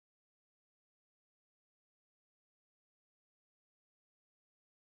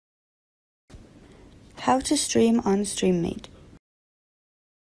How to stream on Streamate.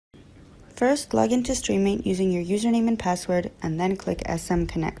 First, log into Streamate using your username and password, and then click SM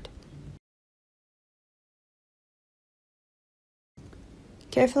Connect.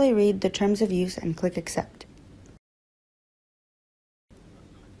 Carefully read the terms of use and click Accept.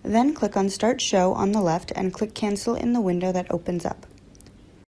 Then click on Start Show on the left and click Cancel in the window that opens up.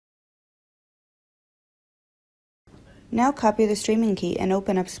 Now copy the streaming key and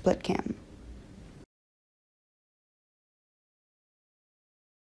open up SplitCam.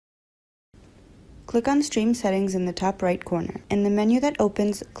 Click on Stream Settings in the top right corner. In the menu that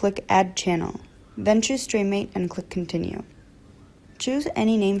opens, click Add Channel. Then choose Streamate and click Continue. Choose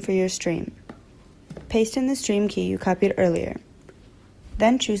any name for your stream. Paste in the stream key you copied earlier.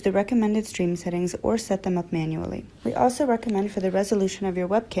 Then choose the recommended stream settings or set them up manually. We also recommend for the resolution of your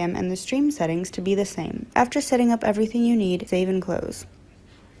webcam and the stream settings to be the same. After setting up everything you need, save and close.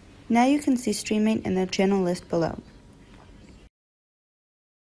 Now you can see Streamate in the channel list below.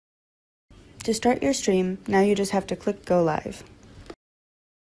 To start your stream, now you just have to click Go Live.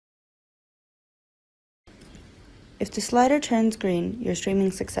 If the slider turns green, you're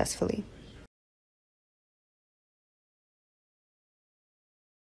streaming successfully.